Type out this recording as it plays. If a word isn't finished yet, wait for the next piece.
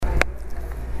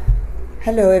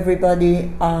Hello,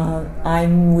 everybody.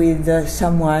 I'm with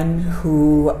someone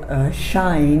who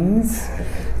shines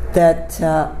that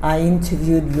I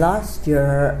interviewed last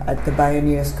year at the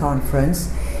Bioneers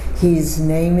conference. His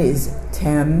name is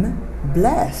Tem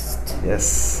Blessed. Yes.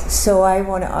 So I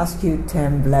want to ask you,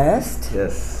 Tem Blessed.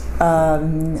 Yes.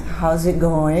 How's it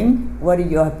going? What are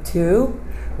you up to?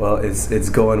 Well, it's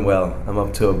going well. I'm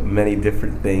up to many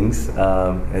different things,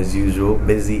 as usual.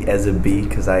 Busy as a bee,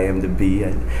 because I am the bee.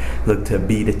 I look to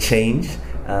be the change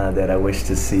that I wish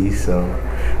to see. So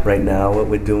right now what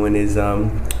we're doing is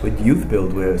with Youth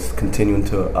Build, we're continuing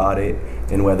to audit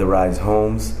and weatherize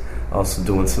homes. Also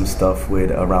doing some stuff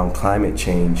with around climate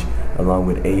change, along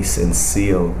with ACE and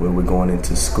SEAL, where we're going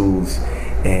into schools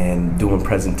and doing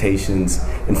presentations,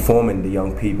 informing the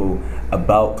young people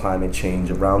about climate change,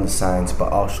 around the science,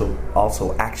 but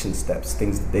also action steps,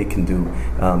 things that they can do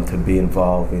to be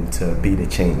involved and to be the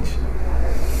change.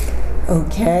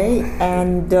 Okay,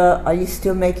 and are you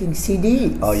still making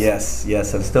CDs? Oh yes,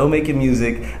 I'm still making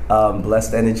music.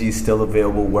 Blessed Energy is still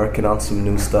available, working on some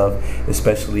new stuff,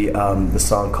 especially the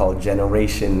song called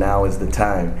Generation, Now is the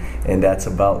Time. And that's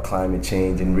about climate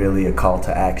change and really a call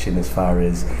to action as far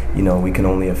as, we can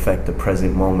only affect the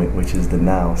present moment, which is the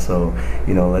now. So,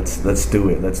 let's do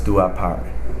it. Let's do our part.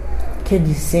 Can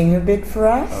you sing a bit for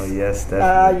us? Oh yes,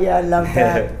 definitely. Yeah, I love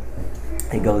that.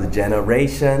 It goes,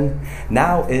 generation,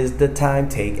 now is the time,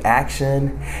 take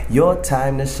action. Your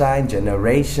time to shine,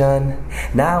 generation.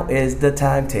 Now is the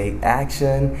time, take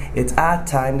action. It's our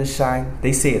time to shine.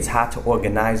 They say it's hard to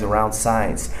organize around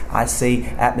science. I say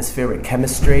atmospheric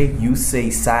chemistry, you say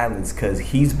silence, cause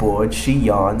he's bored, she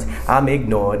yawns, I'm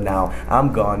ignored, now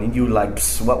I'm gone. And you like,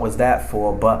 psst, what was that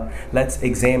for? But let's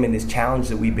examine this challenge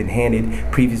that we've been handed.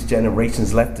 Previous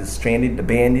generations left us stranded,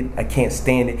 abandoned, I can't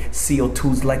stand it.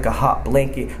 CO2's like a hot blanket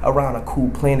around a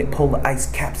cool planet. Polar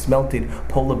ice caps melted,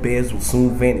 polar bears will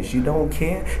soon vanish. You don't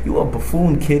care? You a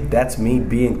buffoon, kid. That's me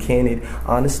being candid.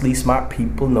 Honestly, smart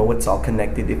people know it's all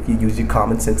connected. If you use your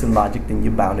common sense and logic, then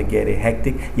you're bound to get it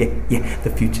hectic. Yeah, the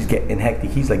future's getting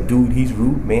hectic. He's like, dude, he's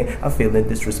rude, man. I'm feeling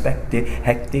disrespected.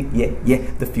 Hectic, yeah,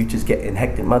 the future's getting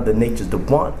hectic. Mother Nature's the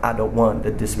one. I don't want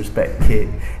the disrespect, kid.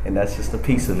 And that's just a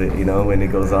piece of it, when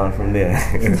it goes on from there.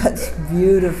 That's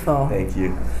beautiful. Thank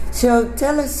you. So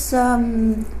tell us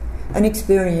an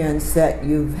experience that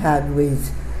you've had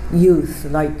with youth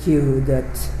like you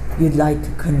that you'd like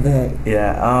to convey.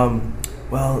 Yeah,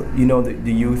 well,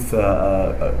 the youth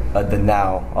are the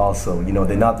now also.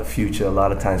 They're not the future. A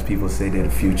lot of times people say they're the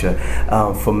future.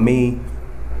 For me,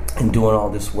 in doing all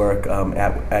this work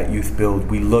at Youth Build,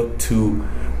 we look to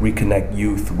reconnect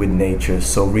youth with nature.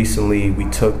 So recently we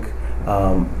took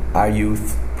our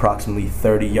youth, approximately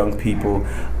 30 young people,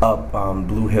 up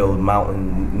Blue Hill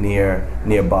Mountain near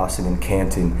Boston and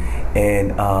Canton,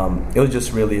 and it was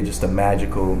just really a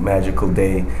magical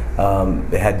day.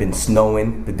 It had been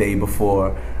snowing the day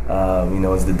before. It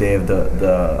was the day of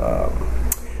the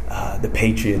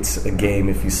Patriots game,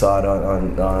 if you saw it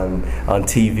on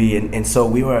TV, and so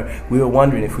we were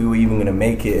wondering if we were even going to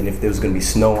make it and if there was going to be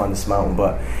snow on this mountain,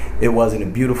 but it wasn't. A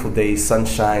beautiful day, sun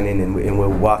shining, and we're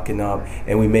walking up,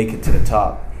 and we make it to the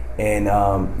top. And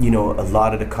a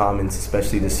lot of the comments,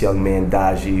 especially this young man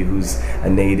Daji, who's a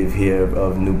native here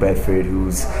of New Bedford,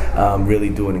 who's really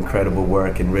doing incredible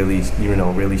work and really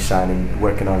shining,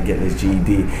 working on getting his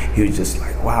GED. He was just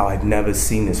like, wow, I've never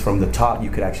seen this. From the top,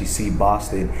 you could actually see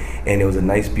Boston, and it was a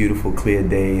nice, beautiful, clear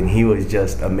day. And he was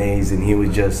just amazed, and he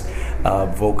was just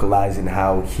vocalizing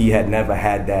how he had never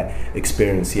had that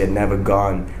experience. He had never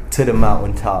gone to the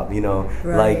mountaintop, right.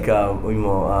 like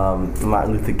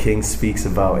Martin Luther King speaks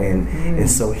about, and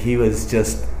so he was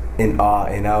just in awe,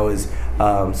 and I was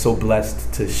so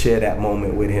blessed to share that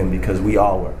moment with him, because we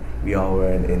all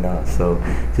were in awe. So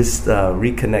just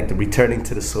returning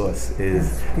to the source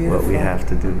is what we have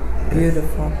to do.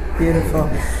 Beautiful,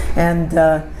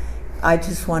 and I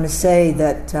just want to say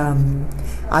that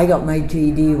I got my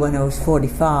GED when I was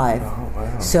 45. Oh,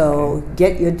 wow. So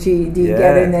get your GED,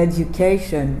 get an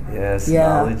education. Yes, yeah.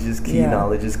 Knowledge is key,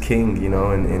 knowledge is king,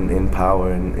 in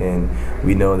power, and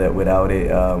we know that without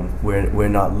it, we're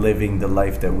not living the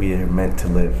life that we are meant to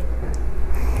live.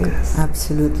 Yes.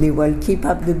 Absolutely. Well, keep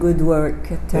up the good work,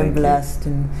 Tem Blessed,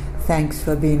 and thanks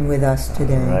for being with us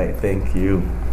today. All right, thank you.